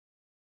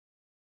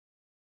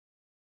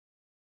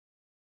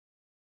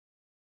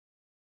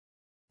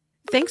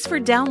Thanks for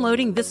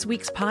downloading this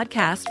week's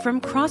podcast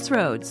from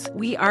Crossroads.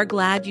 We are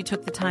glad you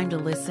took the time to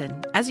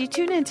listen. As you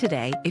tune in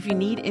today, if you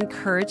need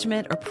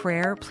encouragement or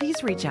prayer,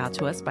 please reach out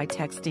to us by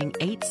texting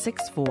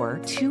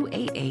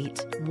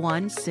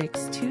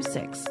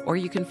 864-288-1626. Or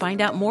you can find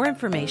out more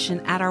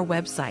information at our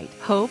website,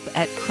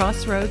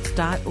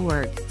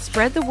 hope@crossroads.org.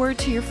 Spread the word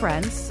to your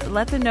friends.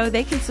 Let them know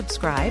they can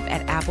subscribe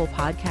at Apple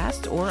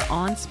Podcast or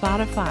on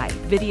Spotify.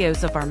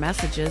 Videos of our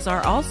messages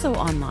are also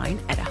online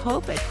at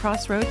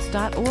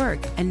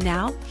hope@crossroads.org. And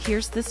now,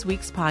 here's this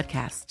week's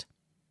podcast.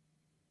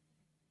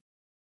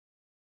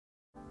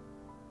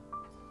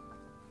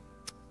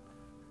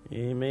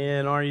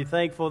 Amen. Are you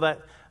thankful for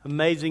that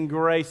amazing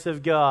grace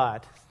of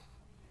God?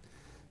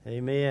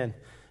 Amen.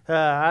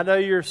 I know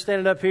you're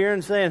standing up here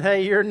and saying,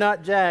 hey, you're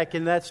not Jack,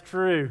 and that's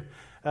true.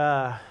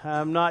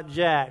 I'm not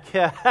Jack.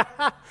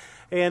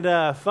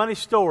 And funny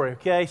story,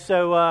 okay?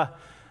 So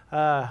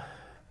part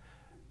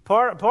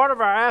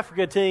of our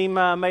Africa team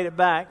made it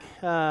back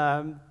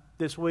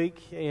this week,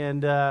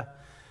 and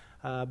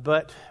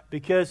but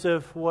because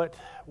of what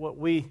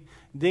we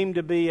deemed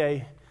to be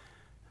a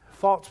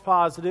false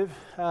positive,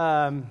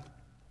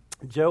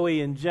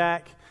 Joey and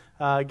Jack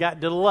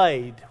got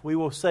delayed. We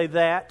will say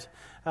that.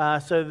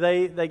 So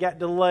they got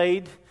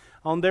delayed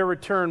on their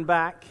return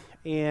back,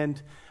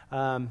 and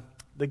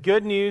the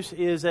good news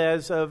is,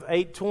 as of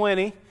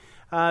 8:20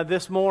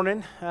 this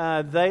morning,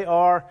 they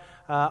are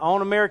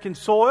on American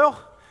soil,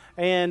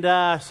 and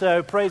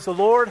so praise the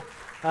Lord.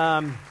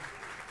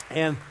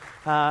 And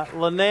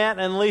Lynette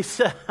and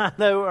Lisa, I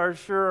know, are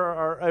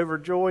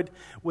overjoyed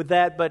with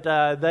that. But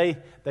they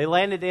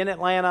landed in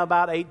Atlanta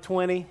about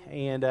 8:20,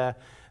 and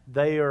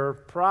they are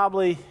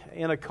probably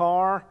in a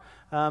car,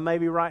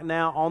 maybe right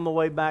now, on the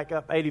way back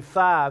up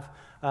 85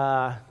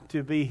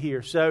 to be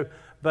here. So,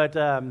 but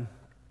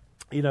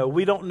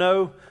we don't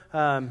know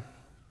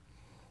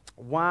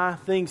why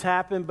things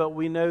happen, but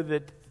we know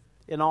that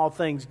in all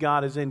things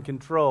God is in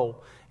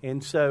control,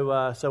 and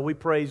so we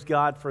praise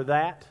God for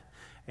that.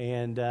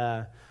 And,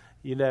 I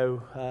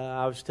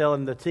was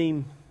telling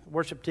the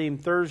worship team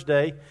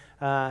Thursday,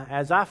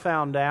 as I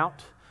found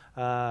out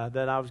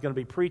that I was going to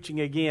be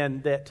preaching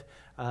again, that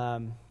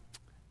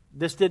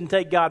this didn't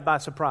take God by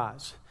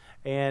surprise.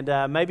 And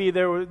maybe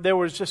there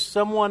was just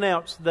someone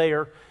else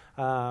there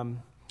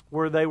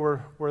where they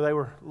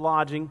were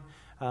lodging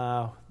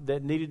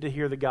that needed to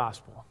hear the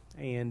gospel.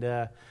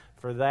 And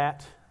for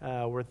that,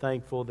 we're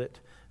thankful that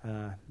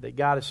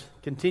God has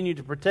continued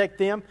to protect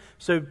them.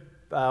 So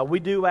we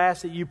do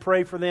ask that you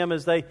pray for them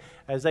as they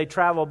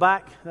travel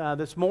back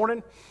this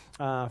morning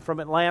from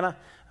Atlanta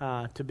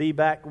to be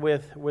back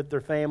with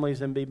their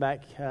families and be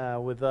back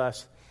with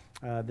us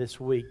this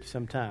week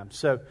sometime.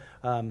 So,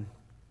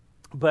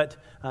 but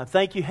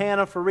thank you,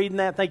 Hannah, for reading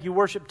that. Thank you,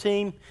 worship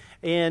team.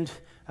 And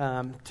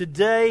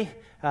today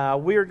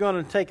we are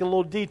going to take a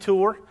little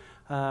detour,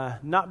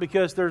 not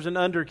because there's an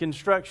under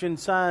construction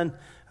sign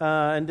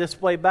and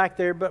display back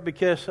there, but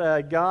because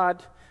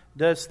God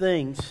does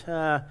things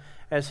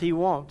as He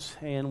wants,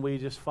 and we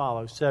just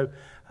follow. So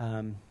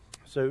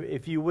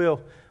if you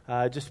will,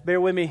 just bear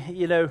with me.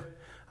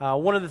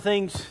 One of the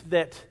things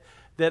that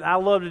I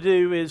love to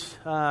do is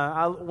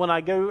when I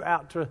go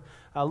out to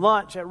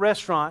lunch at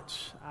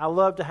restaurants, I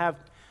love to have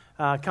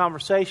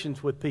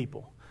conversations with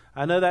people.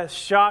 I know that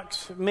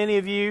shocks many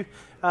of you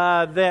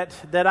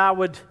that I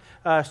would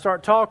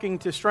start talking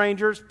to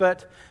strangers,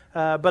 but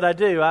I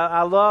do.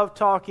 I love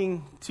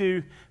talking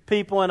to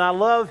people, and I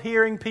love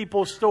hearing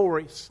people's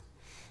stories.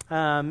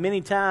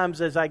 Many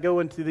times as I go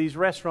into these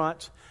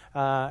restaurants,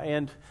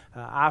 and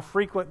I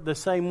frequent the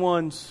same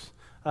ones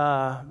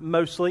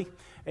mostly,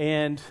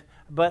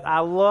 but I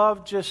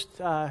love just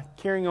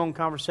carrying on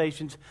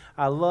conversations.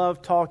 I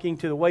love talking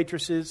to the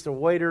waitresses, the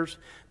waiters,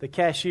 the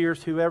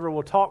cashiers, whoever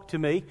will talk to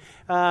me.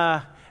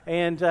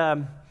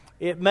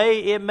 It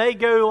may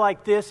go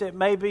like this. It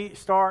may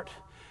start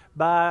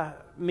by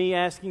me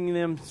asking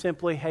them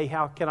simply, "Hey,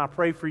 how can I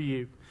pray for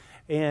you?"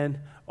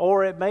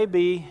 Or it may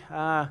be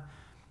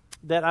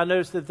that I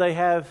notice that they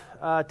have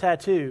a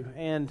tattoo,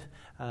 and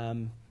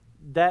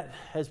that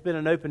has been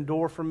an open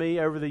door for me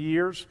over the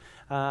years.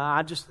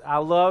 I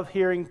love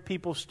hearing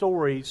people's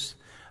stories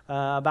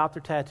about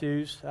their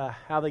tattoos,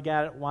 how they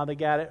got it, why they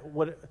got it,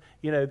 what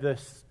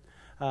it's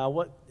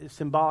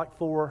symbolic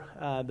for,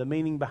 the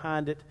meaning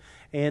behind it,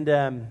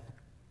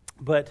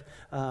 but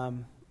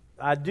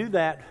I do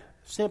that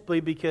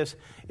simply because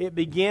it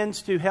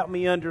begins to help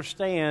me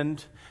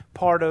understand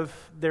part of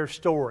their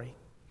story.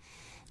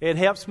 It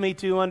helps me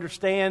to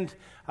understand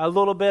a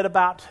little bit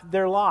about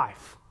their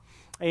life.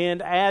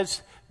 And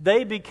as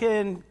they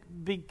become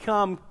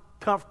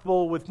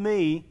comfortable with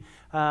me,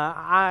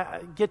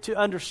 I get to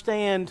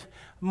understand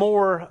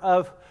more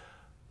of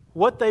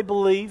what they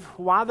believe,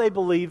 why they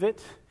believe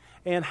it,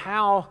 and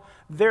how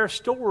their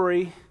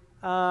story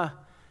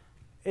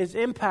is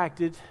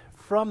impacted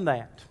from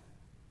that.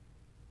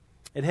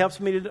 It helps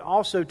me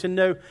also to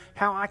know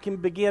how I can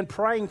begin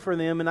praying for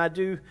them, and I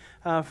do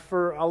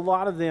for a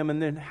lot of them.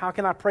 And then how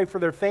can I pray for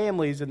their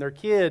families and their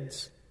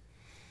kids?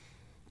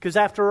 Because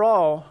after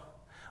all,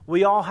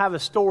 we all have a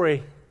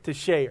story to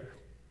share.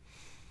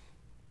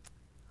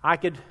 I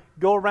could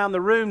go around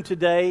the room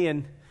today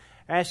and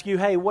ask you,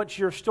 hey, what's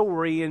your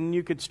story? And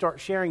you could start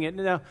sharing it.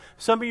 Now,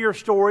 some of your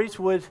stories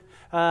would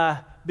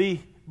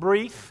be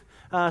brief.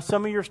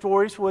 Some of your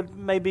stories would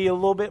maybe a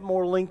little bit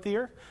more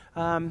lengthier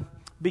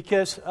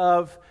because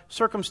of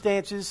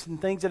circumstances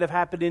and things that have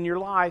happened in your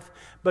life.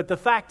 But the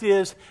fact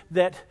is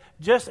that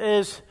just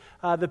as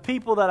the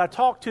people that I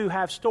talk to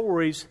have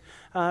stories,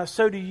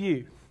 so do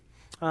you.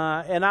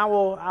 And I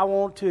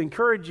want to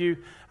encourage you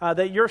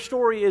that your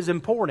story is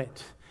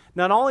important.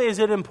 Not only is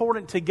it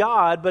important to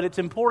God, but it's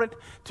important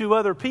to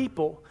other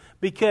people,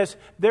 because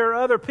there are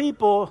other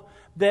people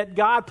that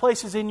God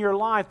places in your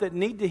life that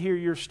need to hear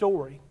your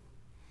story.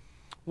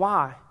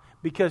 Why?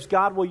 Because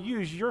God will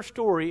use your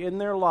story in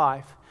their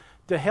life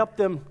to help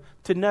them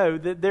to know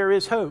that there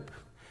is hope,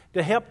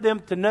 to help them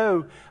to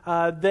know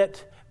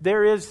that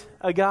there is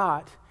a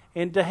God,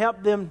 and to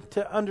help them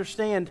to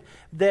understand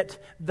that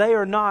they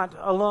are not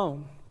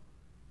alone.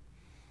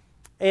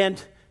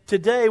 And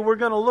today we're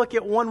going to look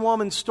at one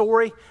woman's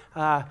story.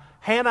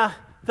 Hannah,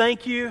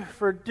 thank you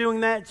for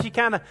doing that. She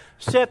kind of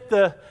set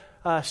the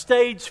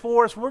stage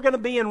for us. We're going to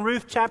be in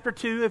Ruth chapter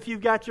 2 if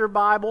you've got your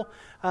Bible.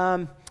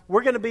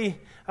 We're going to be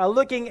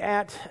looking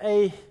at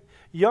a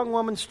young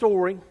woman's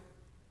story.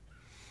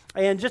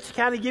 And just to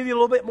kind of give you a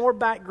little bit more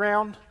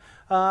background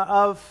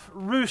of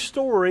Ruth's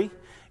story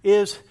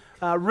is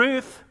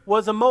Ruth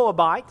was a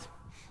Moabite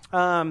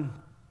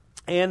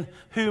and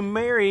who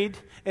married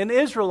an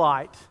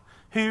Israelite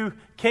who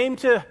came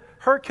to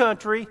her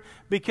country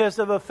because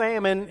of a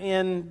famine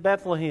in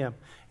Bethlehem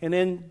and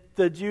in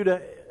the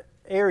Judah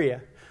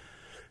area.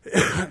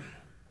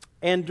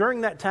 And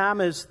during that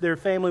time, as their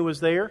family was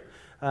there,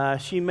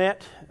 she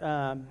met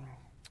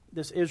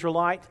this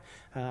Israelite.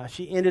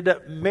 She ended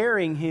up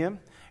marrying him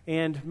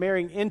and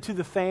marrying into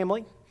the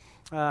family.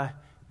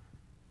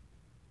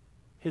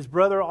 His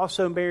brother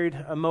also married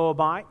a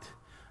Moabite.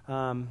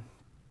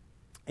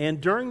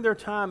 And during their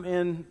time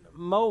in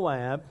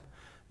Moab,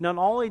 not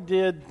only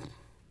did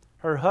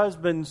her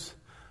husband's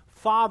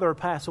father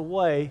pass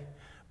away,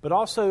 but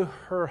also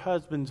her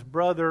husband's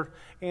brother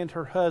and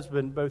her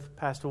husband both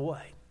passed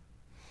away.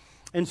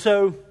 And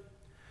so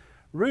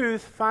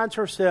Ruth finds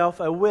herself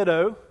a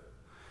widow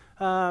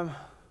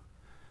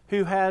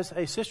who has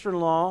a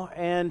sister-in-law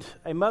and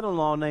a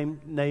mother-in-law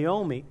named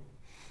Naomi.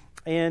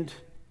 And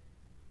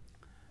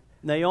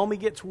Naomi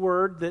gets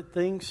word that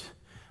things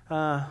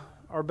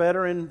are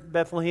better in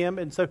Bethlehem,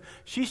 and so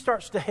she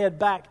starts to head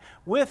back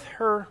with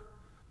her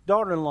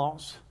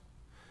daughter-in-laws.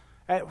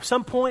 At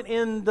some point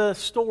in the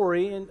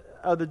story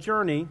of the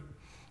journey,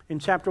 in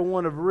chapter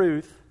 1 of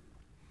Ruth,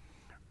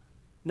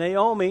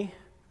 Naomi,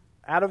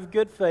 out of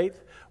good faith,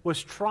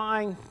 was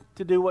trying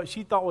to do what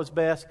she thought was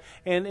best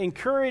and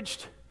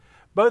encouraged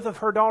both of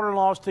her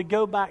daughter-in-laws to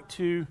go back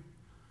to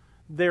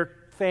their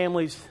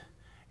families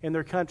in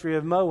their country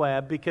of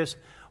Moab, because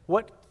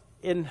what,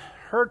 in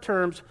her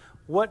terms,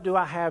 what do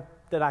I have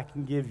that I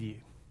can give you?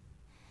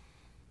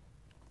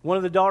 One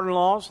of the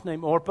daughter-in-laws,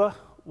 named Orpah,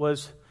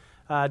 was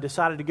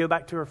decided to go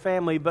back to her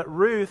family, but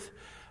Ruth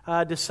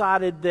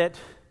decided that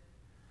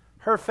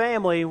her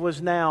family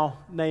was now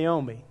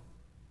Naomi.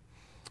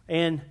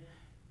 And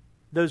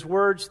those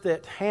words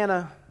that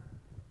Hannah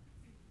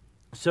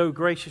so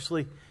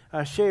graciously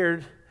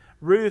shared,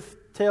 Ruth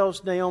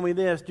tells Naomi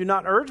this: "Do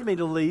not urge me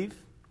to leave.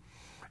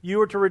 You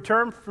are to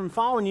return from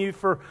following you,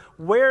 for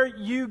where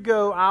you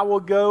go, I will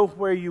go.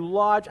 Where you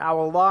lodge, I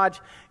will lodge.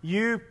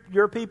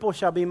 Your people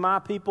shall be my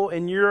people,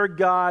 and your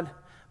God,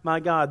 my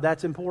God."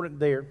 That's important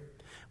there.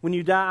 "When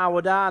you die, I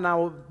will die, and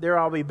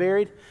I'll be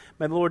buried.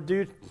 May the Lord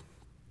do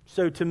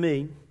so to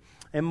me,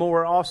 and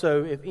more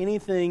also, if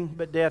anything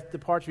but death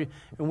departs from you."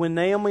 And when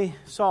Naomi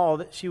saw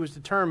that she was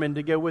determined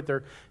to go with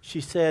her,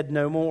 she said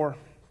no more.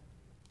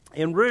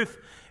 And Ruth,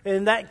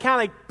 and that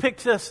kind of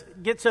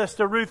gets us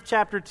to Ruth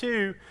chapter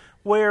 2,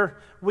 where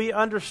we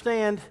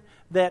understand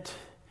that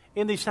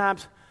in these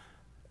times,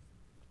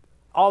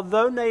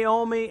 although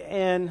Naomi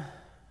and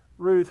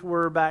Ruth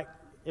were back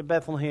in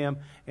Bethlehem,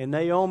 in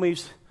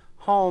Naomi's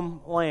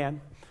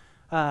homeland,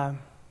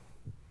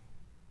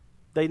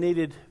 they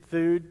needed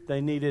food,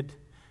 they needed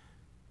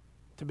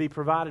to be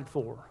provided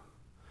for.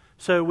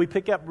 So we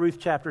pick up Ruth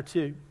chapter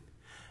 2.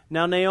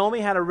 "Now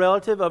Naomi had a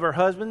relative of her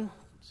husband's,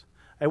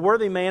 a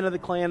worthy man of the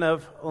clan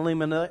of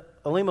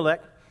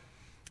Elimelech,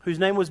 whose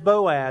name was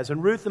Boaz.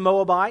 And Ruth the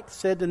Moabite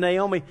said to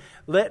Naomi,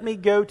 'Let me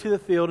go to the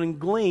field and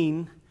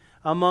glean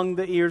among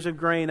the ears of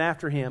grain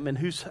after him, in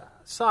whose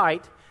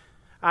sight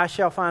I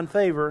shall find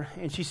favor.'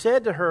 And she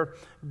said to her,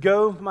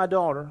 'Go, my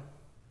daughter.'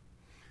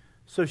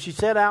 So she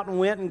set out and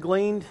went and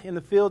gleaned in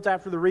the fields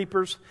after the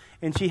reapers.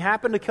 And she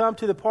happened to come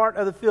to the part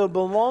of the field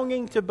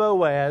belonging to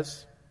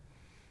Boaz,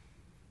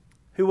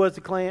 who was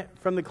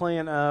from the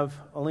clan of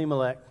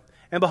Elimelech.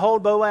 And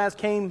behold, Boaz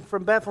came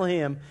from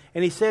Bethlehem,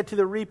 and he said to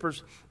the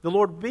reapers, 'The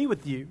Lord be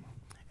with you.'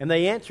 And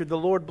they answered, 'The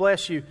Lord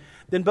bless you.'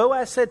 Then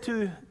Boaz said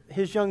to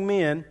his young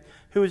men,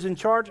 who was in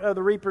charge of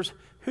the reapers,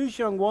 'Whose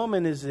young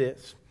woman is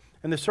this?'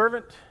 And the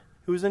servant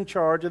who was in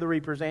charge of the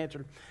reapers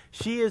answered,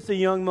 'She is the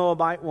young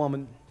Moabite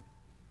woman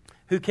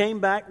who came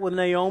back with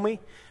Naomi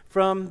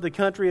from the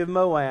country of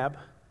Moab.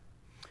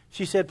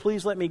 She said,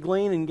 "Please let me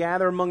glean and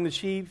gather among the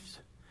sheaves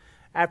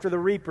after the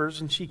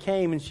reapers." And she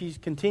came, and she's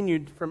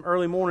continued from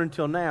early morning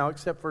till now,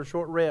 except for a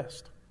short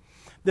rest.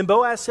 Then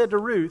Boaz said to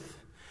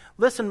Ruth,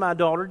 "Listen, my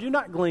daughter, do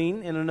not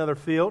glean in another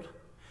field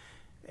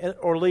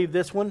or leave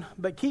this one,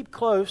 but keep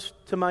close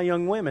to my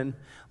young women.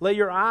 Let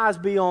your eyes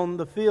be on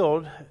the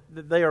field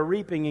that they are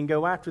reaping and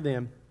go after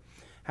them.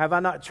 Have I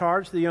not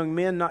charged the young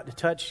men not to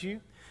touch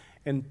you?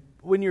 And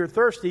when you're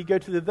thirsty, go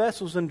to the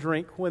vessels and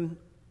drink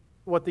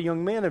what the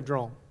young men have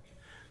drawn."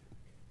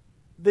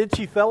 Then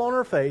she fell on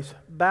her face,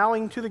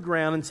 bowing to the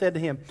ground, and said to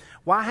him,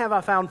 "Why have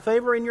I found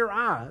favor in your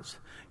eyes,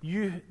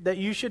 that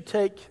you should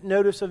take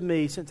notice of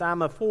me, since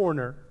I'm a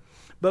foreigner?"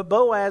 But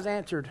Boaz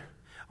answered,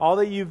 "All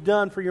that you've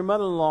done for your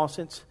mother-in-law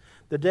since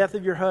the death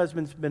of your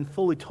husband's been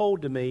fully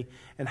told to me,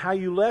 and how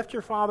you left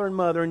your father and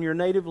mother in your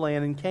native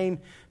land and came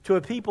to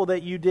a people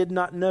that you did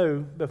not know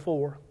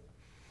before.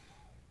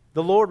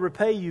 The Lord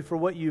repay you for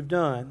what you've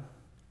done,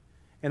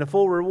 and a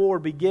full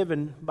reward be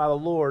given by the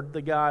Lord,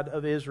 the God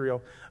of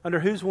Israel,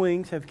 under whose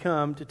wings have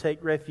come to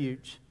take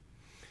refuge."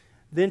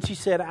 Then she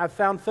said, "I've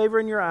found favor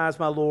in your eyes,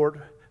 my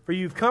Lord, for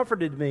you've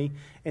comforted me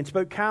and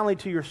spoke kindly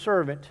to your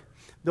servant,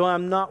 though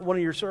I'm not one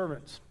of your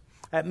servants."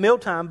 At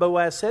mealtime,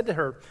 Boaz said to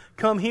her,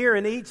 "Come here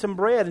and eat some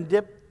bread and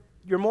dip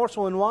your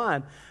morsel in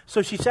wine."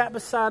 So she sat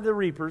beside the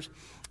reapers,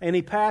 and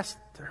he passed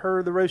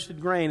her the roasted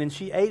grain, and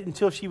she ate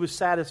until she was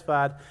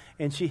satisfied,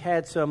 and she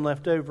had some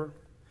left over.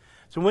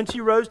 So when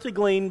she rose to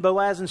glean,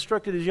 Boaz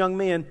instructed his young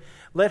men,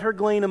 "Let her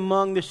glean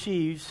among the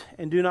sheaves,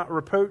 and do not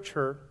reproach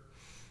her.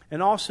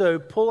 And also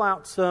pull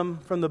out some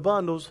from the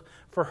bundles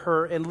for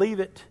her, and leave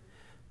it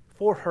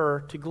for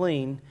her to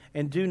glean,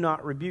 and do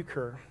not rebuke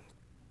her."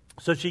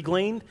 So she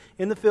gleaned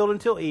in the field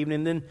until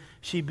evening. Then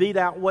she beat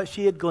out what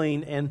she had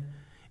gleaned, and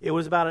it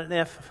was about an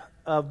ephah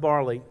of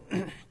barley.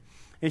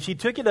 And she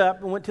took it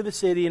up and went to the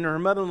city, and her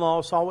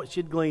mother-in-law saw what she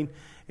had gleaned,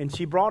 and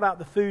she brought out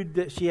the food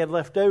that she had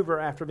left over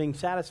after being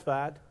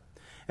satisfied.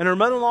 And her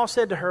mother-in-law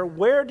said to her,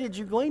 "Where did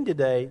you glean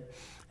today,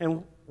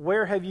 and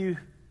where have you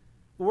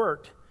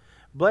worked?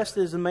 Blessed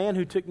is the man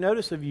who took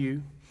notice of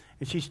you."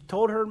 And she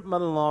told her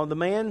mother-in-law, "The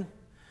man's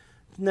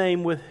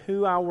name with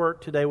whom I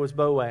worked today was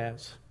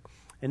Boaz."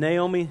 And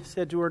Naomi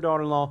said to her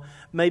daughter-in-law,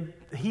 "May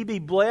he be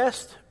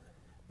blessed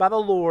by the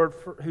Lord,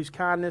 whose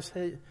kindness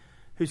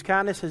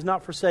has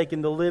not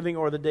forsaken the living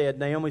or the dead."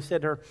 Naomi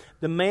said to her,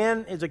 "The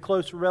man is a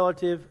close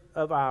relative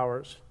of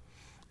ours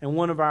and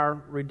one of our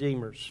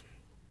redeemers."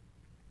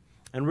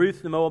 And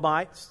Ruth the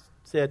Moabite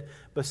said,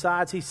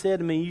 "Besides, he said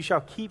to me, 'You shall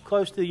keep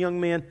close to the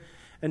young men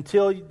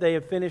until they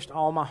have finished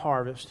all my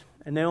harvest.'"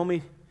 And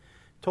Naomi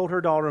told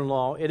her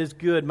daughter-in-law, "It is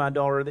good, my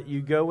daughter, that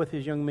you go with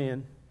his young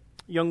women,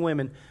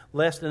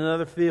 lest in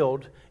another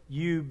field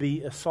you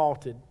be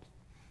assaulted."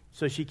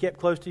 So she kept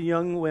close to the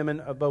young women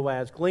of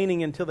Boaz,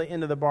 gleaning until the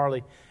end of the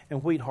barley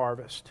and wheat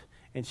harvest.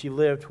 And she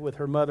lived with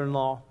her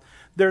mother-in-law.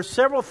 There are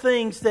several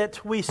things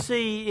that we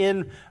see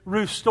in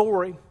Ruth's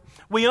story.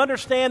 We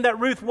understand that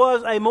Ruth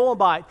was a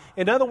Moabite.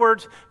 In other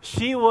words,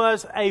 she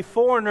was a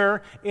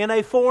foreigner in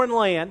a foreign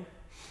land,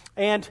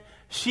 and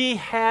she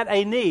had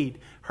a need.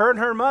 Her and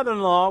her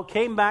mother-in-law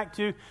came back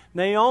to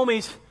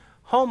Naomi's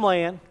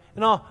homeland,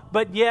 and all,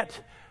 but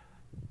yet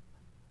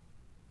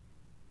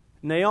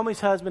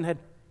Naomi's husband had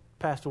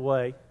passed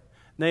away.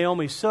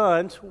 Naomi's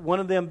sons, one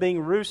of them being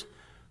Ruth's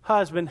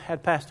husband,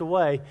 had passed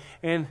away,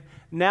 and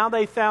now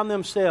they found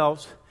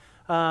themselves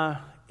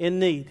in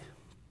need.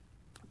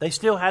 They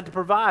still had to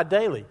provide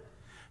daily.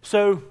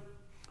 So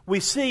we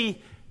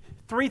see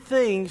three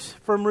things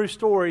from Ruth's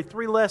story,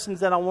 three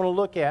lessons that I want to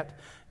look at.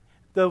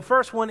 The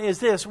first one is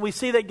this. We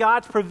see that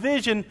God's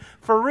provision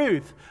for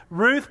Ruth.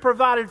 Ruth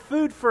provided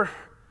food for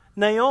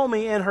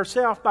Naomi and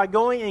herself by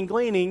going and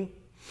gleaning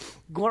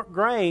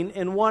grain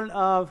in one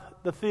of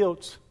the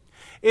fields.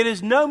 It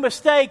is no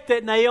mistake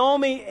that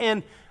Naomi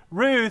and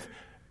Ruth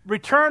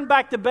returned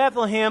back to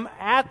Bethlehem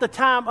at the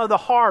time of the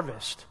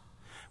harvest,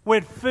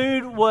 when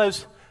food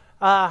was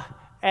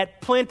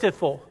at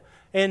plentiful.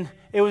 And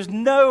it was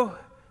no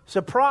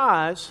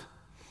surprise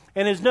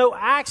and is no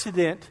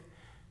accident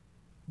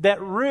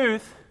that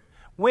Ruth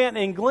went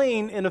and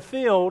gleaned in a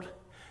field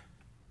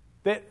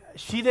that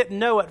she didn't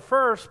know at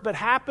first, but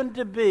happened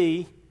to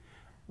be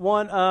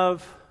one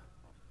of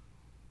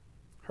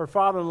her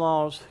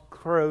father-in-law's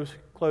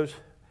close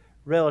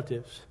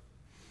relatives.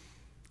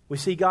 We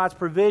see God's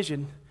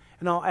provision,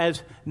 and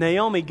as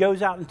Naomi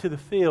goes out into the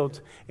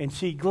fields and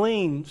she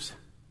gleans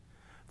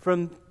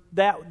from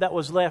that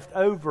was left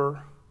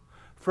over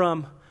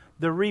from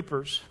the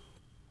reapers.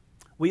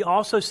 We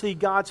also see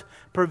God's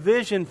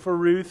provision for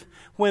Ruth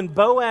when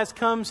Boaz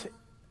comes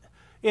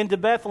into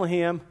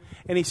Bethlehem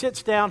and he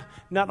sits down.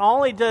 Not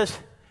only does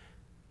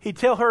he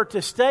tell her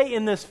to stay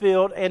in this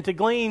field and to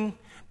glean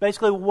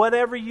basically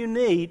whatever you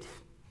need,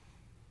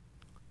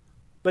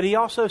 but he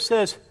also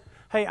says,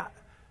 "Hey,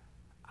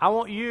 I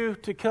want you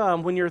to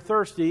come when you're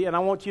thirsty, and I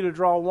want you to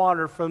draw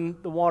water from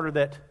the water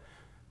that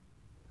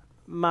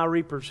my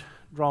reapers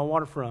draw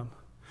water from."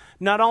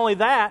 Not only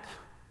that,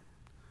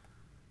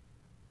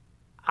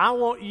 I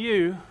want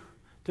you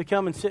to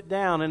come and sit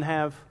down and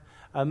have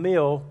a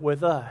meal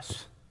with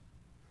us.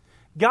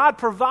 God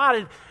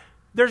provided.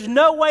 There's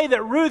no way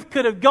that Ruth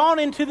could have gone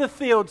into the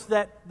fields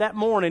that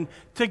morning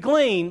to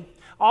glean.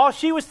 All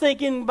she was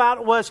thinking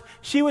about was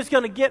she was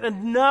going to get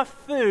enough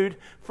food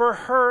for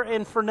her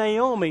and for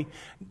Naomi.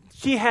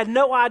 She had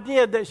no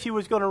idea that she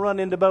was going to run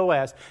into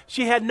Boaz.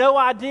 She had no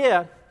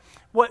idea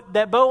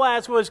that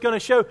Boaz was going to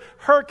show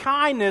her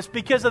kindness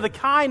because of the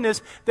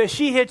kindness that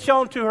she had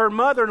shown to her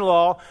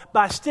mother-in-law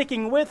by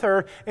sticking with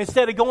her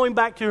instead of going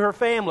back to her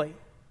family.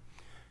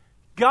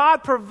 God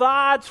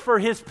provides for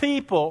His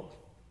people.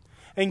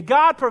 And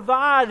God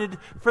provided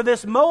for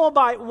this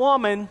Moabite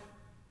woman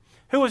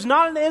who was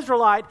not an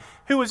Israelite,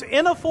 who was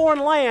in a foreign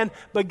land,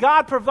 but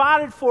God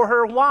provided for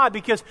her. Why?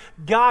 Because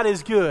God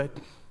is good.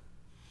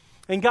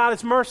 And God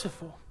is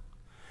merciful.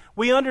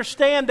 We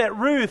understand that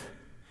Ruth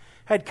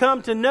had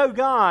come to know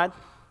God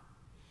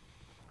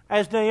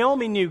as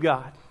Naomi knew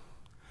God.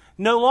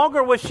 No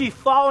longer was she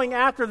following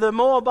after the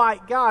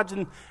Moabite gods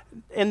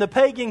and the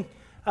pagan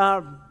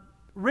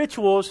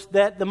rituals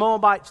that the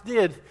Moabites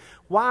did.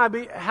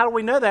 Why? How do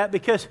we know that?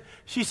 Because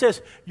she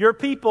says, your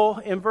people,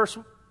 in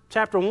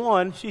chapter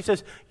 1, she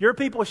says, your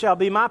people shall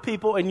be my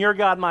people and your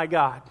God my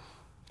God.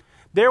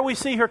 There we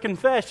see her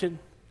confession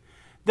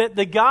that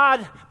the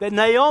God that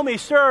Naomi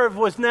served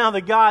was now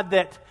the God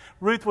that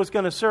Ruth was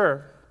going to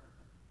serve.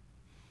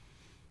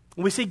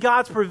 We see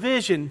God's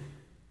provision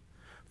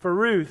for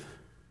Ruth.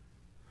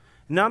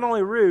 Not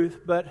only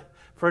Ruth, but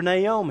for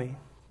Naomi.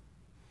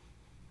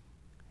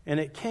 And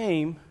it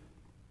came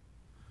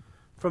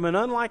from an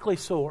unlikely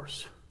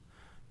source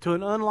to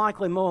an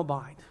unlikely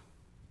Moabite.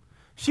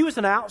 She was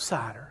an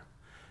outsider.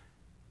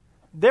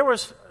 There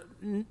was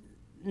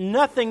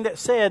nothing that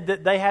said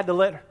that they had to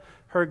let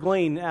her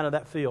glean out of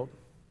that field.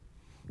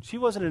 She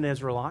wasn't an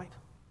Israelite.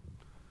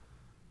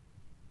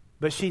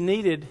 But she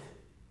needed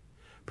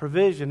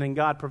provision, and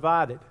God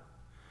provided.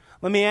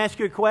 Let me ask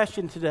you a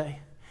question today.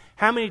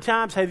 How many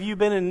times have you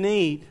been in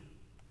need?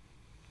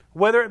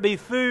 Whether it be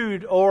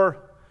food, or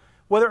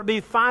whether it be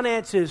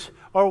finances,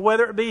 or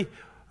whether it be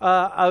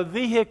a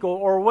vehicle,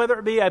 or whether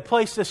it be a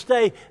place to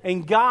stay,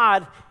 and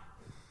God,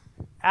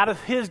 out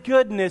of His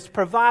goodness,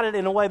 provided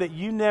in a way that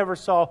you never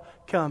saw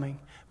coming.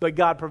 But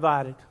God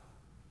provided.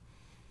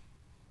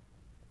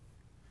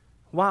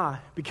 Why?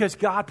 Because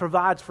God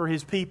provides for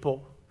His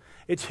people.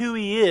 It's who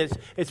He is.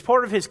 It's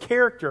part of His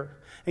character.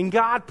 And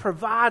God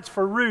provides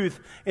for Ruth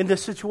in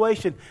this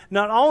situation.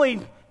 Not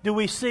only do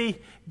we see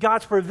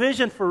God's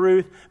provision for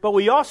Ruth, but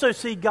we also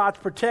see God's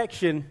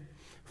protection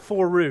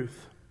for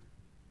Ruth.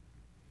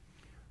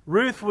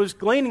 Ruth was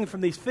gleaning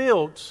from these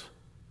fields.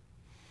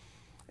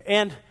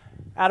 And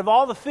out of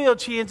all the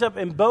fields, she ends up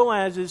in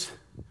Boaz's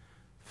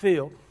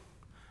field,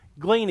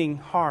 gleaning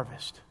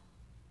harvest.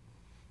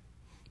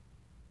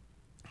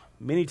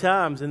 Many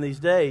times in these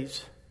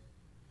days,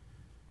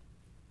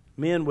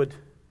 men would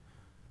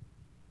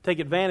take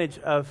advantage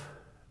of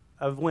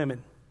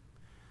women.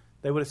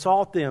 They would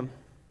assault them.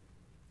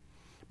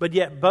 But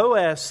yet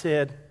Boaz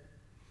said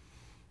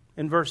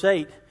in verse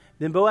 8,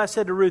 then Boaz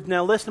said to Ruth,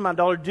 now listen, my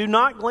daughter, do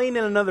not glean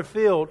in another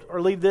field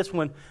or leave this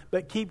one,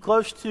 but keep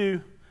close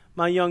to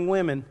my young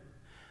women.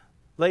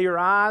 Lay your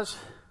eyes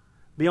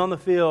beyond the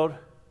field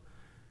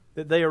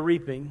that they are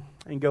reaping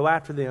and go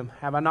after them.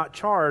 Have I not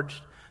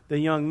charged the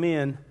young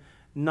men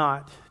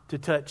not to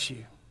touch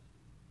you?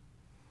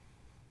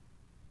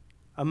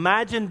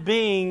 Imagine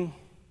being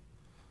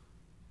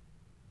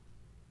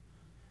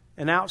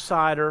an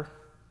outsider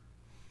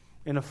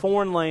in a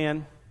foreign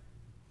land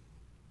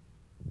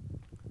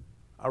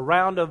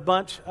around a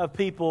bunch of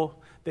people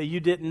that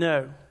you didn't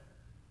know.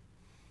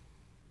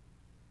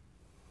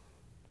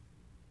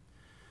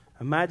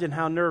 Imagine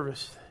how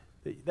nervous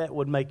that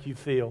would make you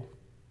feel.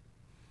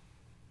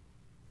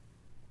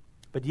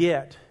 But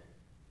yet,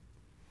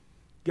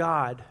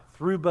 God,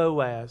 through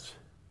Boaz,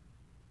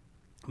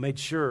 made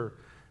sure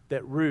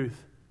that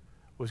Ruth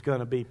was going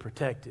to be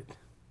protected.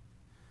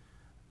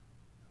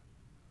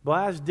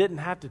 Boaz didn't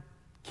have to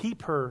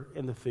keep her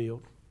in the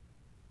field,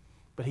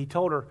 but he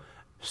told her,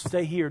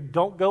 stay here.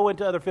 Don't go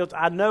into other fields.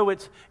 I know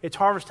it's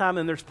harvest time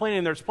and there's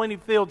plenty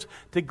of fields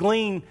to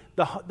glean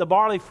the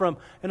barley from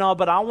and all,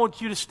 but I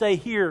want you to stay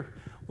here.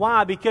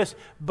 Why? Because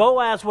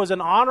Boaz was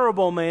an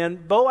honorable man.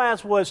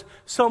 Boaz was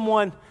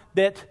someone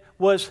that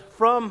was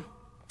from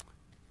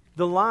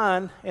the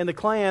line and the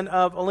clan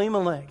of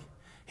Elimelech.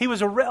 He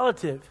was a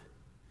relative.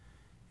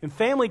 And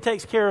family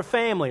takes care of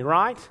family,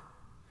 right?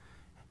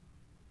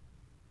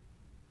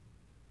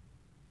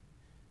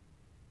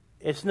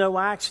 It's no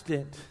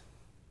accident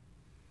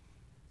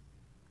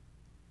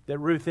that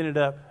Ruth ended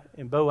up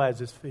in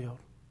Boaz's field.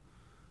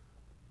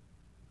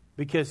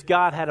 Because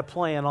God had a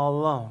plan all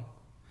along.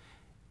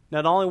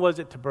 Not only was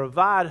it to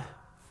provide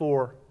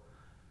for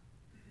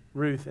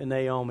Ruth and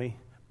Naomi,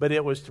 but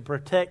it was to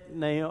protect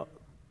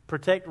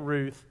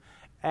Ruth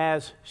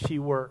as she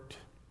worked.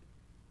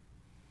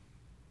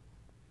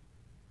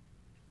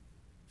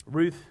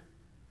 Ruth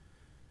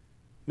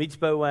meets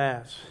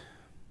Boaz.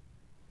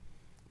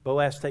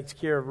 Boaz takes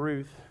care of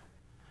Ruth.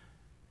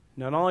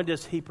 Not only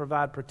does He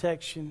provide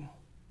protection,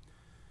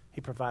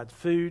 He provides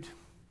food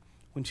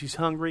when she's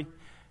hungry.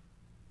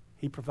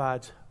 He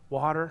provides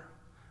water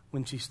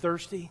when she's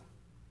thirsty.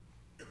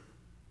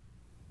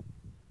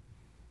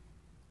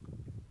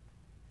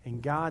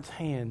 And God's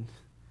hand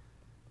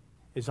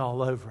is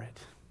all over it.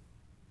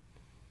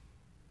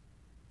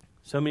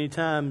 So many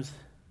times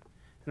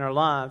in our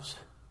lives,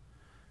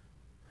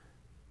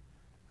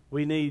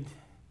 we need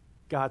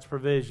God's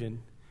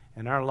provision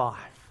in our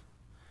life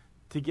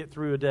to get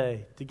through a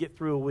day, to get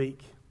through a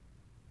week,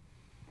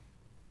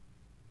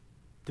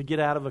 to get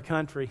out of a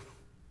country,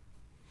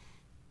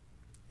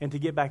 and to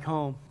get back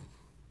home.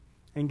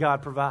 And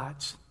God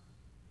provides.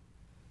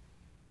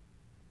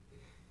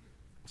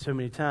 So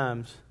many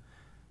times,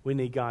 we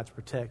need God's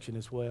protection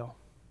as well.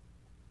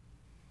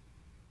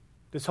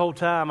 This whole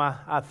time,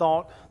 I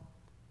thought,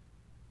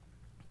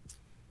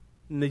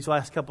 in these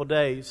last couple of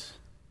days,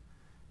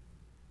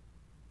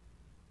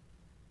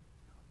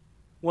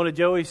 one of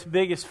Joey's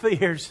biggest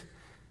fears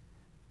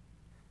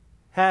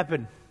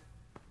happened.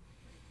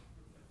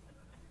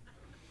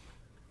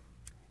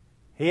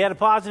 He had a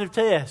positive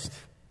test.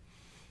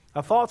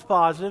 A false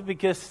positive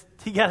because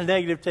he got a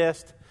negative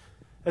test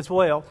as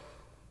well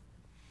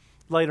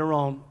later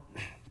on.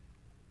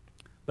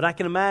 But I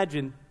can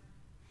imagine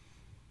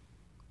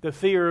the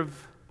fear of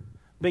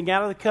being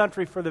out of the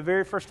country for the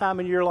very first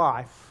time in your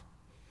life,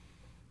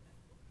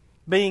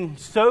 being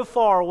so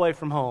far away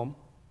from home,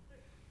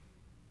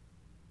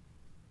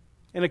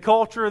 in a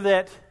culture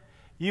that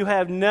you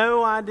have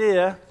no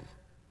idea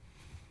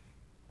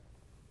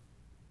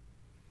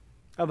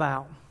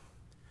about.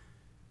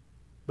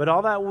 But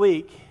all that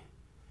week,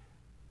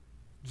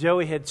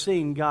 Joey had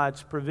seen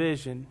God's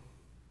provision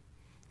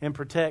and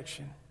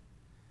protection.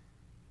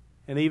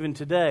 And even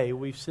today,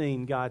 we've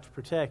seen God's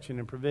protection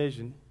and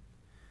provision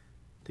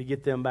to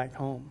get them back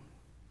home.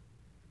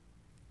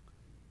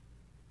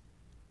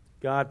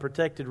 God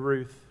protected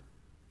Ruth.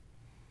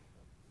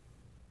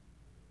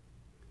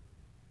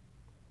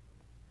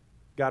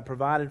 God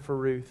provided for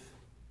Ruth.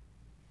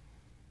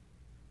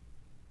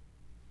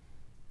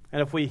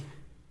 And if we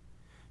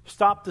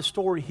stop the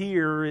story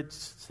here, it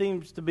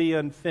seems to be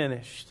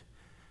unfinished.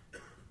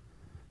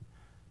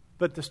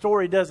 But the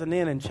story doesn't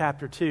end in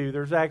chapter 2.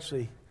 There's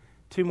actually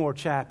 2 more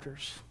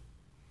chapters.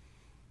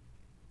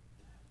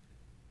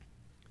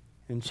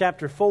 In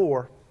chapter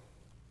 4,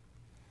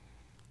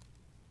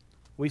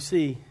 we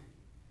see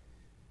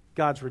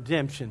God's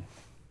redemption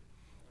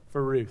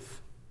for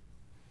Ruth.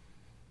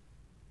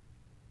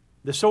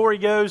 The story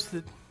goes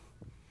that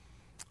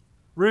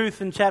Ruth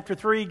in chapter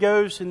 3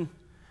 goes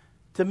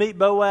to meet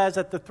Boaz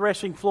at the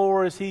threshing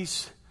floor as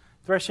he's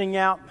threshing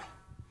out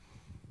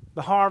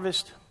the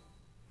harvest.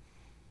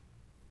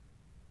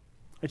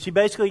 And she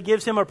basically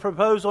gives him a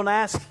proposal and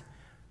asks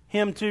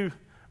him to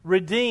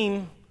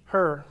redeem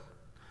her,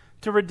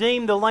 to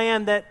redeem the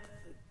land that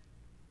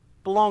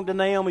belonged to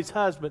Naomi's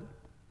husband.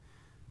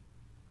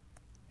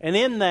 And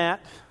in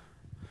that,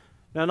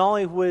 not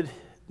only would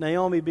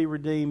Naomi be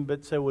redeemed,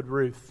 but so would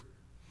Ruth.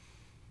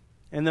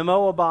 And the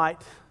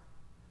Moabite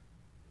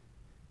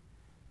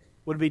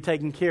would be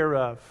taken care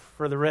of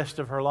for the rest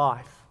of her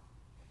life.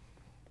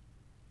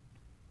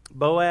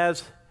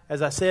 Boaz,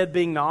 as I said,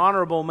 being the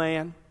honorable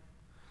man,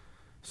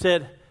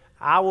 said,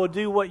 I will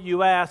do what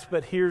you ask,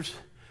 but here's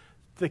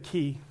the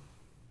key.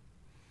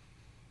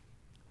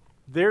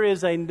 There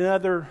is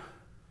another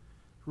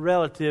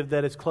relative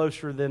that is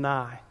closer than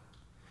I.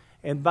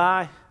 And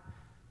by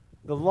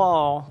the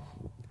law,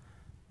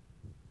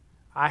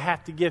 I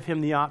have to give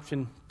him the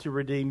option to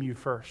redeem you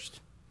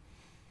first.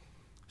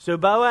 So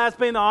Boaz,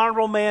 being the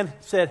honorable man,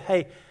 said,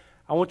 hey,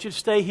 I want you to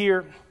stay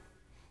here.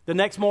 The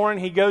next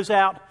morning he goes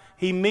out.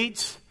 He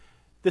meets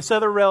this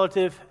other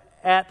relative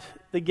at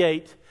the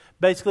gate,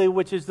 basically,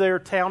 which is their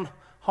town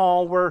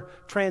hall where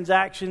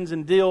transactions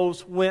and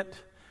deals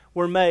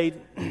were made.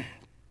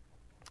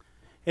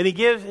 And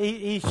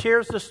he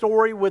shares the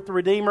story with the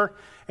Redeemer.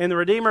 And the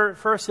Redeemer at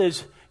first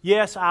says,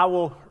 yes, I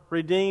will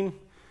redeem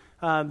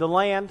the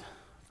land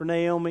for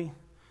Naomi.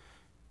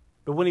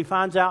 But when he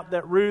finds out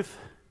that Ruth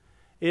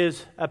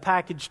is a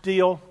package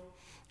deal,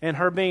 and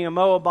her being a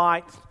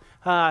Moabite,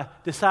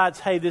 decides,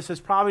 hey, this is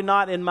probably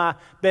not in my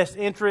best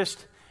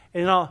interest.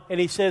 And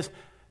he says,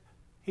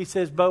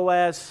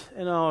 Boaz,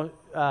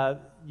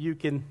 you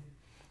can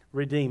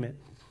redeem it.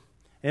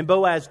 And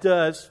Boaz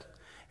does.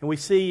 And we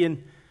see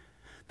in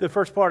the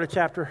first part of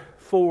chapter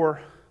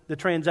 4, the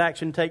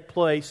transaction take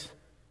place.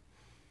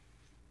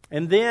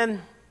 And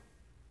then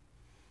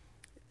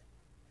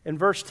in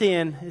verse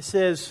 10, it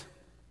says,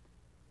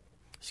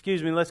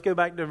 let's go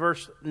back to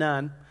verse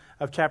 9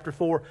 of chapter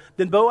 4.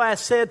 Then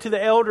Boaz said to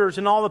the elders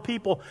and all the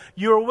people,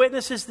 you are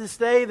witnesses this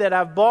day that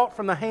I've bought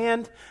from the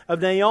hand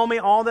of Naomi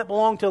all that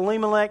belonged to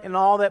Elimelech and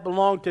all that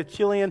belonged to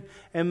Chilion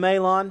and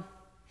Mahlon.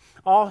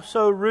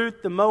 Also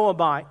Ruth the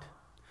Moabite,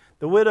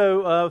 the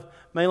widow of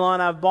Mahlon,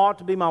 I've bought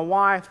to be my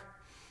wife,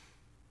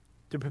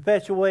 to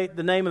perpetuate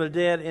the name of the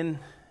dead in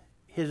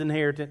his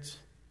inheritance.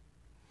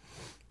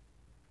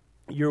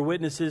 You're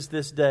witnesses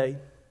this day.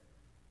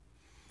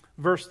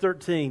 Verse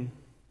 13.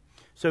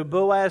 So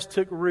Boaz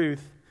took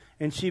Ruth,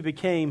 and she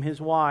became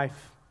his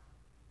wife.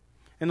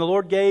 And the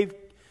Lord gave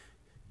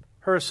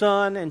her a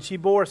son, and she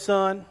bore a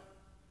son.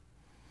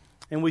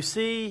 And we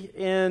see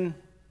in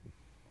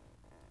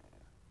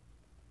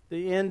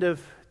the end of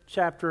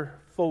chapter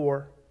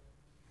 4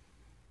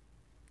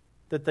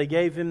 that they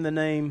gave him the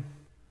name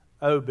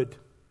Obed.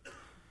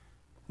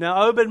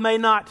 Now, Obed may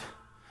not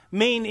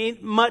mean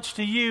much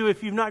to you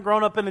if you've not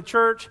grown up in the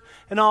church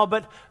and all,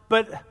 but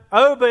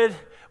Obed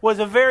was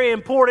a very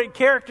important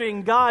character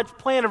in God's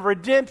plan of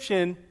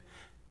redemption,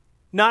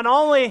 not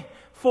only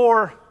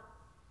for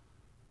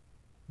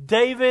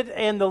David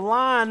and the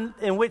line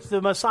in which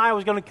the Messiah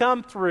was going to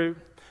come through,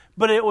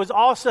 but it was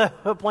also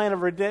a plan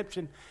of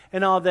redemption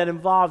and all that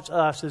involves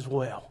us as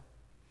well.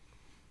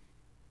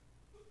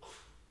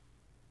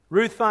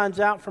 Ruth finds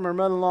out from her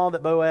mother-in-law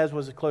that Boaz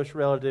was a close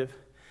relative.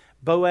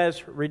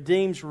 Boaz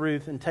redeems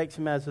Ruth and takes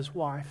him as his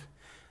wife.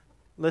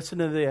 Listen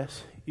to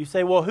this. You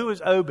say, well, who is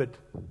Obed?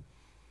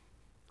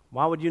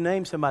 Why would you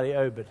name somebody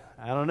Obed?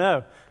 I don't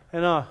know.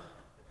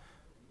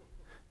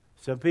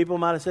 Some people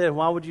might have said,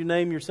 why would you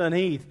name your son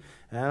Heath?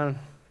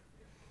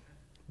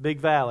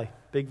 Big Valley.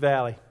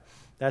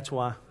 That's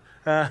why.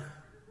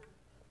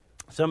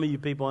 Some of you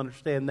people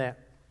understand that.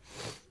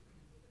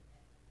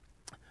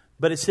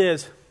 But it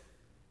says,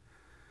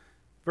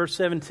 verse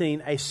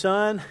 17, a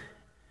son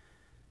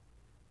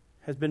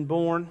has been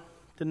born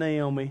to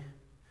Naomi,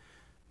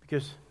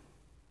 because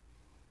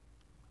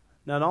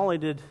not only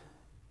did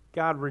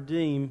God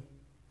redeem,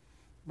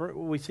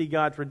 we see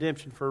God's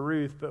redemption for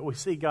Ruth, but we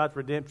see God's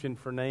redemption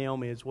for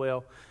Naomi as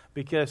well,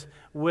 because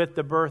with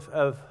the birth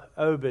of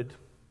Obed,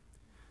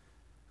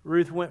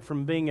 Ruth went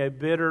from being a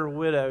bitter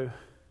widow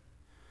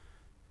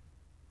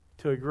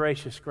to a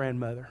gracious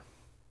grandmother.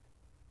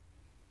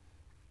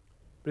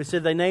 But it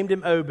said they named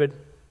him Obed.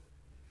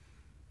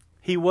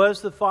 He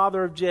was the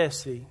father of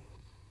Jesse,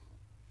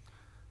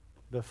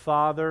 the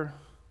father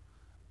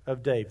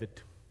of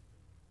David.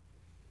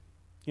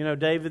 You know,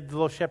 David, the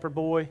little shepherd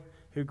boy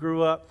who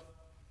grew up,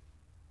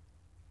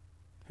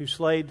 who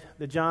slayed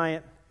the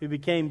giant, who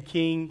became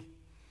king,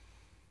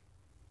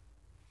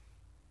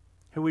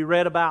 who we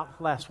read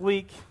about last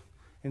week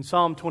in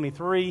Psalm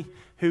 23,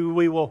 who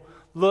we will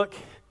look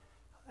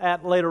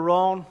at later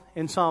on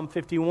in Psalm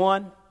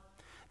 51.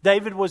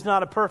 David was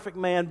not a perfect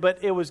man,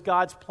 but it was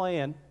God's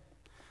plan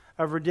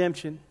of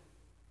redemption.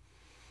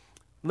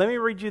 Let me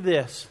read you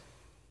this.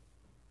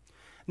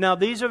 Now,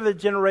 these are the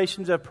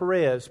generations of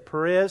Perez.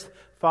 Perez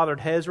fathered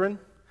Hezron.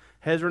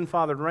 Hezron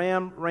fathered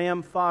Ram.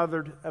 Ram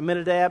fathered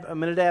Amminadab.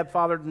 Amminadab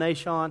fathered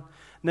Nahshon.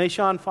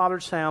 Nahshon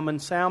fathered Salmon.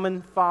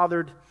 Salmon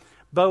fathered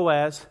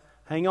Boaz.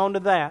 Hang on to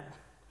that.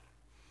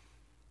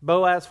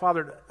 Boaz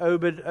fathered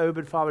Obed.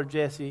 Obed fathered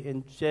Jesse.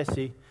 And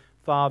Jesse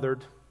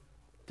fathered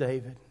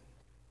David.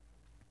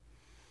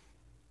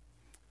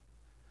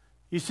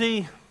 You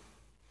see,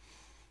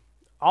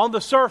 on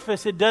the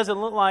surface, it doesn't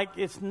look like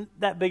it's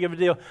that big of a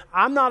deal.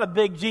 I'm not a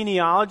big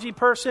genealogy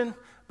person,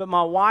 but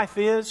my wife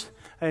is,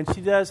 and she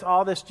does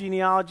all this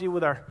genealogy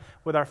with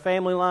our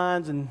family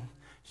lines, and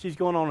she's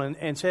going on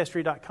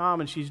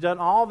Ancestry.com, and she's done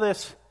all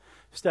this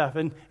stuff,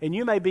 and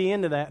you may be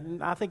into that,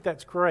 and I think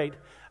that's great.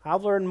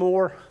 I've learned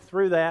more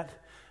through that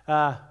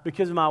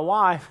because of my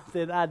wife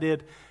than I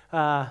did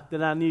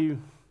than I knew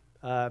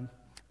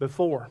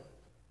before.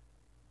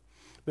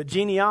 But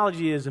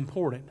genealogy is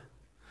important.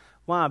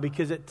 Why?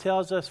 Because it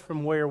tells us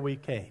from where we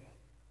came.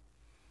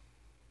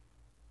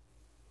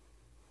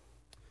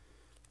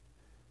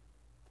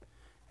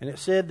 And it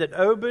said that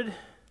Obed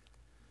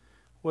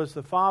was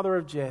the father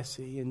of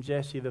Jesse, and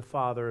Jesse the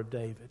father of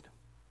David.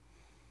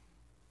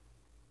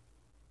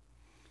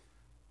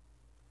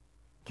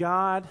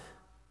 God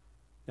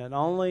not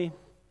only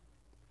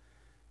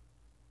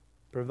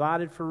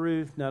provided for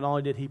Ruth, not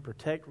only did He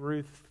protect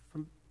Ruth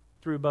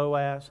through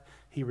Boaz,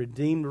 He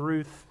redeemed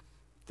Ruth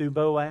through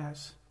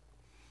Boaz.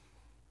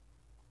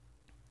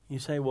 You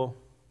say, well,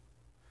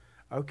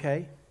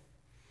 okay.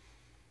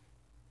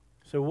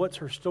 So what's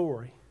her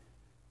story?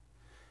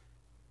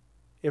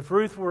 If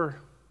Ruth were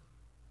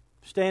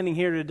standing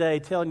here today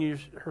telling you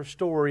her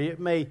story, it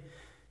may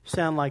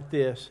sound like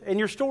this. And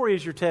your story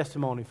is your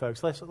testimony,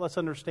 folks. Let's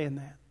understand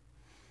that.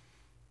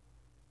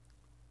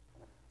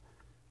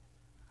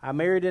 I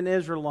married an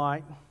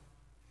Israelite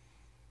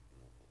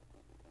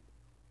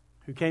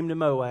who came to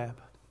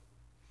Moab,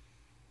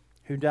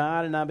 who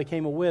died, and I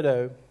became a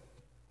widow.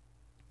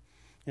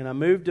 And I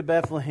moved to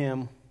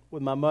Bethlehem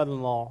with my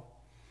mother-in-law.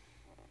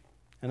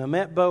 And I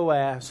met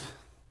Boaz,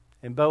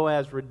 and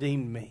Boaz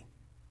redeemed me.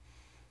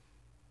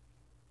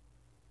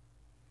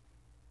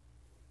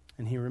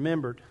 And he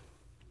remembered.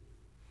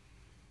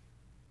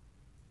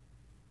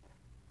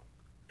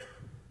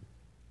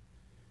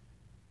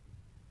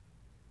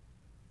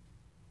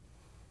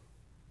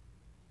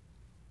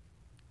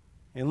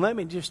 And let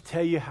me just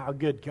tell you how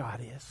good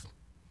God is,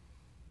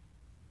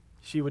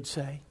 she would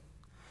say.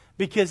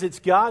 Because it's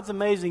God's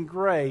amazing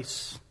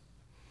grace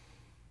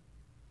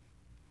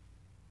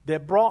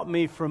that brought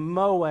me from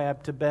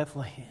Moab to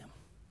Bethlehem.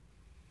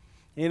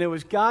 And it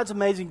was God's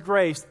amazing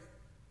grace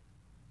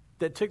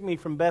that took me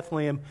from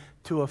Bethlehem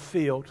to a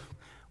field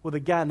with a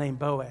guy named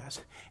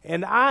Boaz.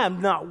 And I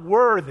am not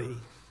worthy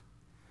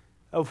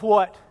of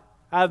what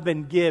I've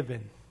been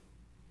given.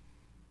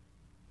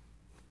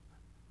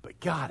 But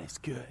God is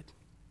good.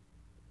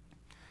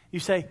 You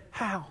say,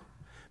 how?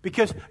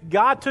 Because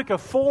God took a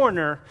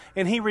foreigner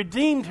and He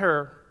redeemed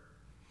her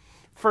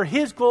for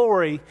His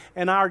glory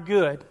and our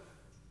good.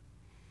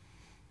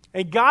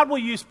 And God will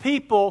use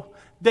people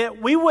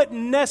that we wouldn't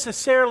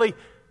necessarily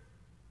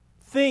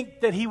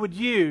think that He would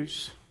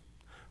use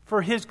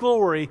for His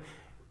glory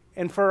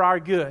and for our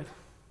good.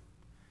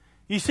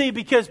 You see,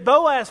 because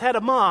Boaz had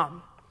a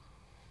mom,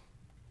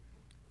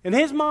 and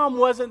his mom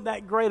wasn't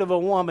that great of a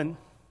woman,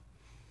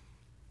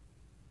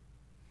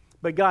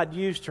 but God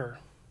used her.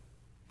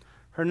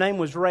 Her name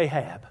was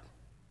Rahab.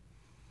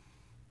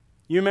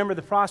 You remember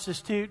the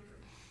prostitute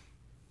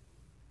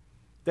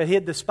that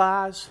hid the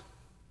spies?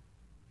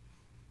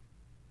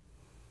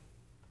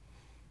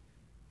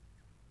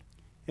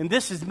 And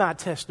this is my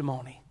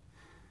testimony,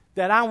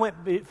 that I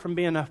went from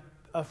being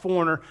a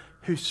foreigner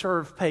who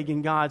served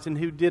pagan gods and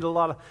who did a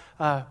lot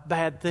of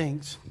bad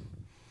things.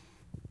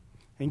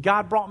 And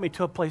God brought me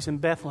to a place in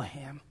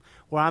Bethlehem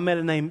where I met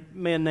a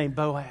man named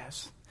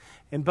Boaz.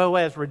 And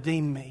Boaz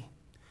redeemed me.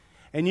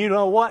 And you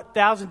know what?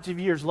 Thousands of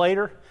years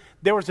later,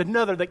 there was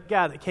another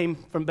guy that came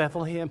from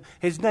Bethlehem.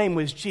 His name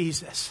was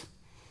Jesus.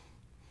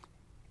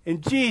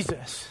 And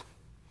Jesus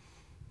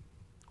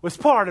was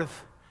part of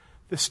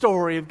the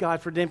story of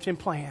God's redemption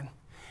plan.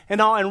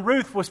 And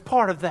Ruth was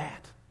part of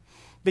that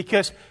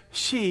because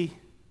she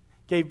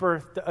gave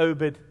birth to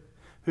Obed,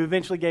 who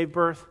eventually gave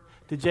birth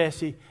to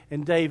Jesse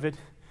and David,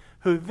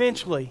 who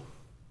eventually,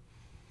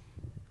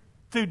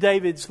 through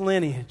David's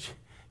lineage,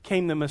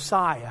 came the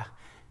Messiah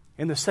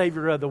and the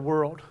Savior of the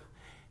world,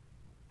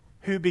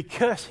 who,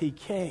 because He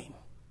came,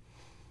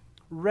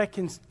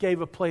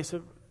 gave a place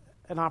of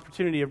an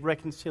opportunity of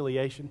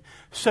reconciliation,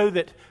 so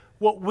that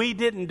what we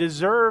didn't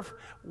deserve,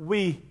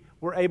 we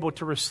were able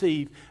to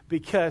receive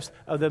because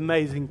of the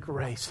amazing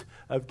grace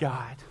of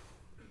God.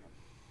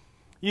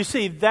 You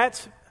see,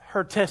 that's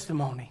her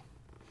testimony.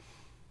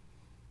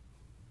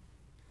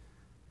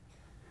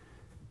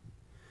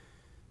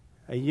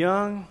 A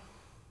young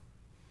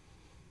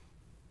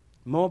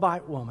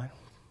Moabite woman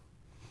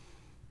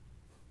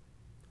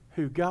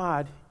who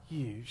God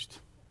used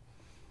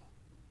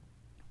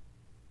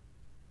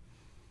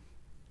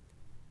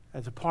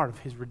as a part of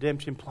His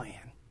redemption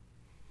plan,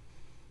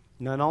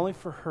 not only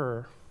for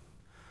her,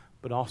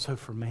 but also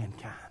for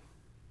mankind.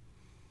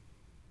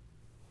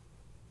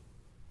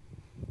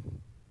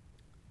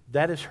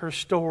 That is her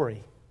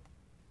story.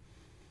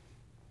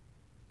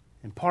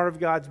 And part of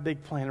God's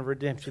big plan of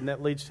redemption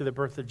that leads to the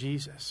birth of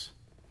Jesus.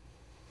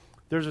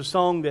 There's a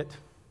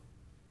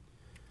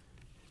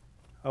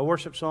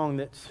worship song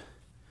that's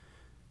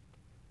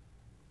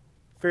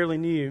fairly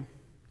new.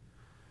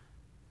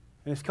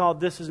 And it's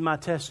called "This Is My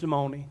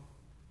Testimony."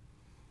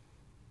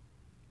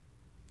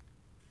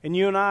 And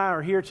you and I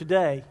are here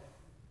today,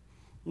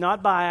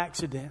 not by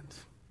accident,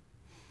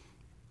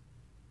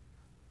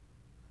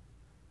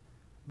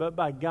 but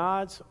by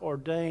God's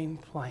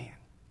ordained plan,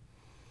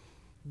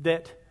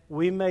 that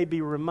we may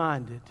be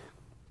reminded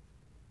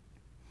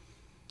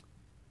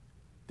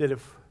that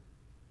if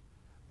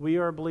we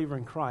are a believer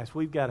in Christ,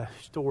 we've got a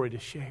story to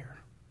share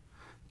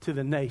to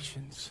the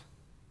nations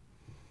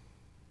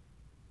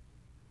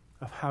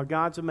of how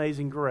God's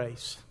amazing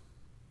grace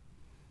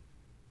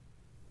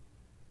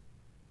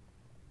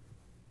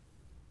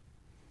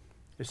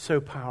is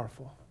so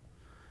powerful.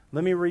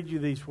 Let me read you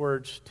these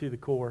words to the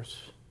chorus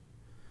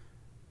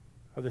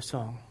of the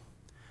song.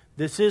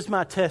 This is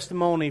my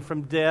testimony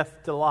from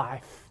death to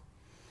life.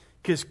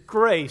 Because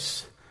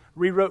grace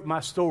rewrote my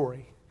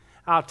story.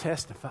 I'll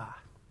testify.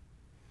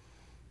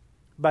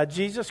 By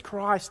Jesus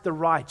Christ the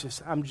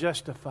righteous, I'm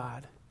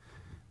justified.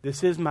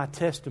 This is my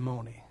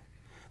testimony.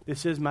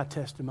 This is my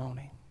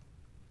testimony.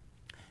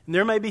 And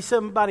there may be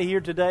somebody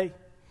here today,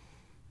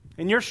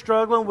 and you're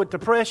struggling with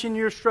depression,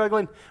 you're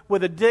struggling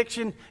with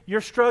addiction,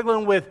 you're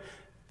struggling with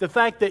the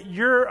fact that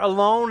you're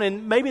alone,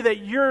 and maybe that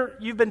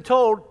you've been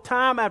told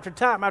time after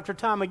time after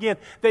time again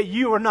that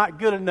you are not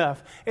good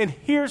enough. And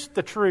here's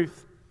the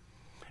truth.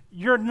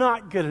 You're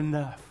not good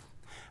enough.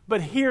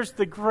 But here's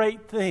the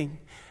great thing.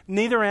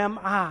 Neither am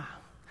I.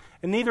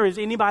 And neither is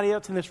anybody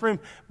else in this room.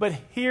 But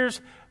here's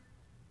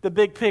the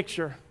big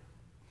picture.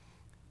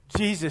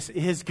 Jesus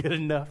is good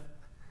enough.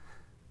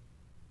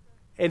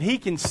 And He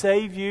can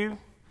save you.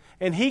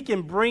 And He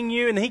can bring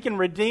you and He can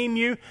redeem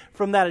you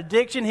from that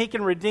addiction. He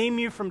can redeem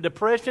you from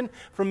depression,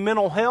 from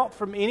mental health,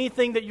 from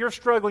anything that you're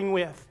struggling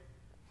with.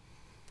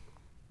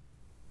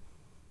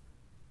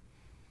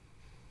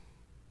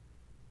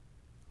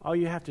 All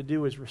you have to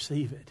do is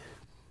receive it.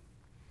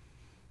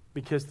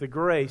 Because the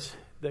grace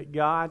that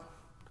God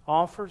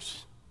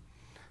offers,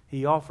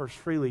 He offers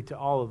freely to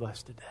all of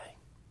us today.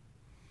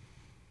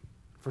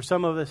 For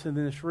some of us in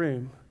this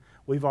room,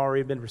 we've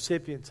already been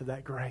recipients of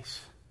that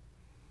grace.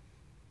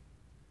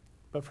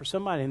 But for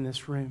somebody in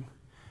this room,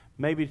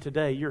 maybe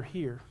today you're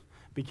here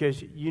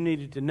because you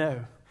needed to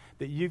know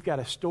that you've got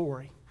a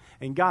story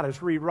And God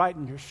is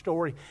rewriting your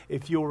story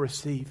if you'll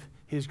receive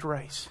His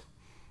grace.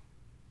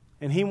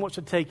 And He wants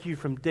to take you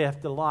from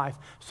death to life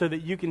so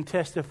that you can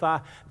testify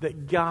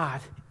that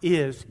God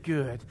is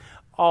good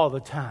all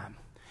the time.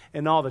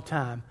 And all the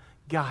time,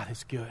 God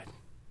is good.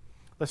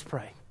 Let's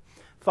pray.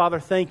 Father,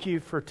 thank you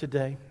for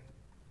today.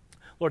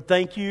 Lord,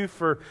 thank you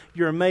for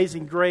your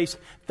amazing grace.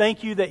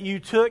 Thank you that you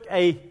took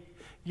a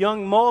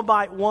young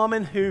Moabite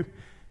woman who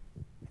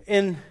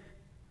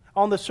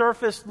on the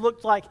surface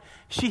looked like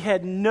she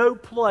had no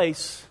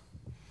place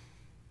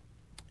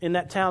in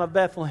that town of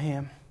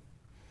Bethlehem.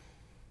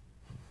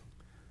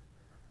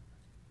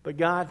 But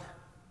God,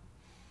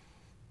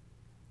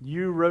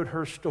 you wrote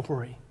her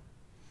story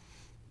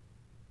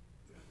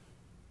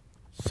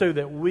so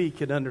that we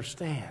could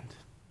understand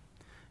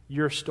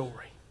your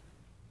story.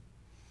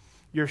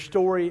 Your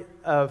story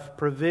of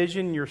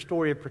provision, your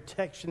story of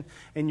protection,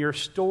 and your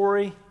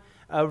story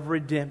of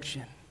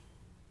redemption.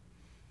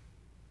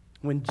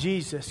 When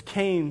Jesus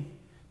came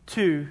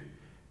to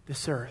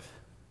this earth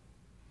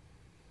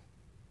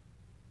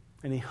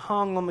and He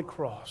hung on the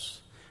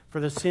cross for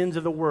the sins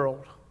of the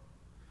world,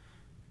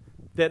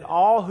 that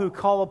all who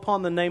call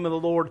upon the name of the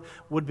Lord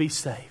would be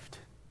saved.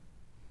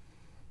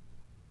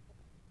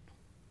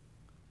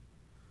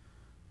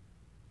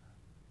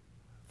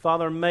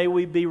 Father, may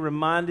we be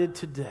reminded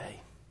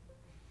today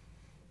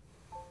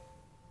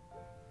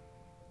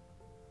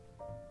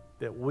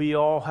that we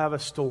all have a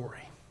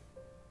story.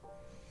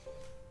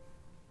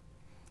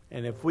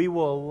 And if we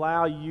will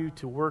allow you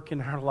to work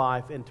in our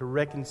life and to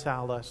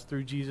reconcile us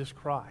through Jesus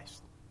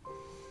Christ,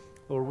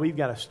 Lord, we've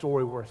got a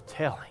story worth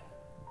telling.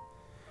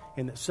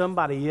 And that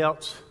somebody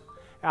else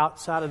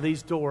outside of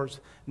these doors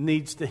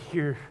needs to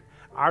hear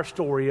our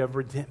story of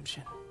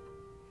redemption.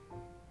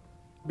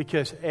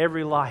 Because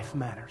every life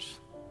matters.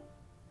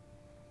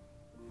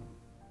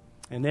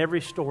 And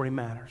every story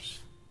matters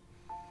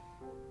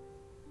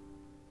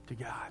to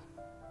God.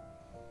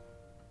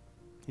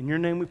 In your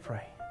name we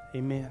pray.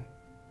 Amen.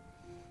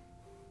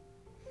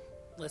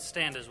 Let's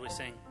stand as we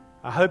sing.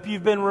 I hope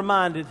you've been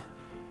reminded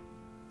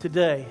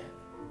today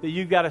that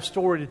you've got a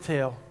story to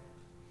tell.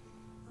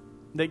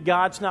 That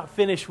God's not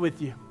finished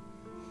with you.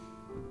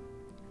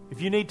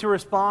 If you need to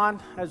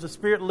respond as the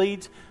Spirit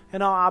leads,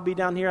 and I'll be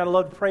down here. I'd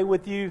love to pray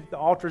with you. The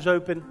altar's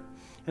open.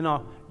 And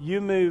you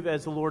move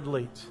as the Lord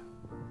leads.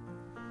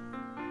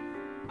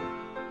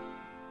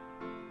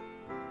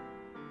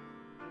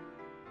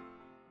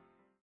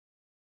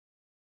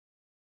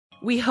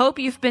 We hope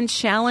you've been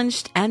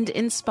challenged and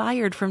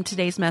inspired from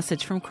today's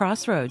message from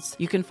Crossroads.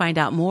 You can find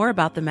out more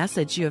about the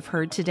message you have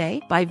heard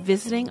today by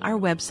visiting our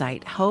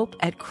website,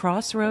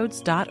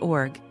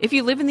 hopeatcrossroads.org. If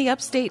you live in the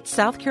upstate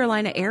South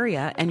Carolina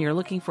area and you're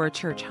looking for a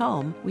church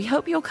home, we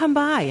hope you'll come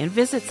by and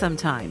visit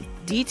sometime.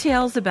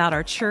 Details about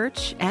our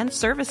church and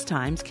service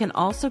times can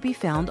also be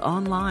found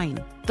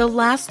online. The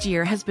last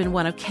year has been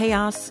one of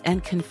chaos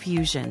and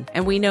confusion,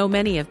 and we know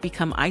many have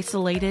become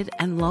isolated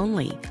and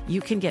lonely.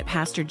 You can get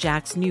Pastor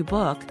Jack's new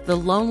book, The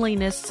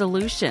Loneliness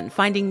Solution,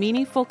 Finding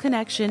Meaningful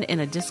Connection in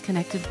a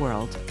Disconnected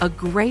World, a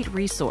great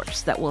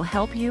resource that will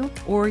help you,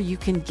 or you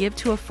can give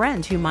to a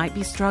friend who might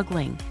be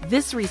struggling.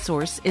 This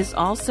resource is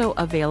also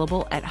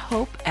available at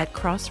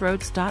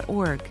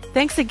hopeatcrossroads.org.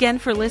 Thanks again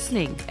for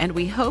listening, and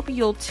we hope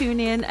you'll tune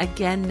in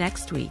again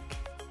next week.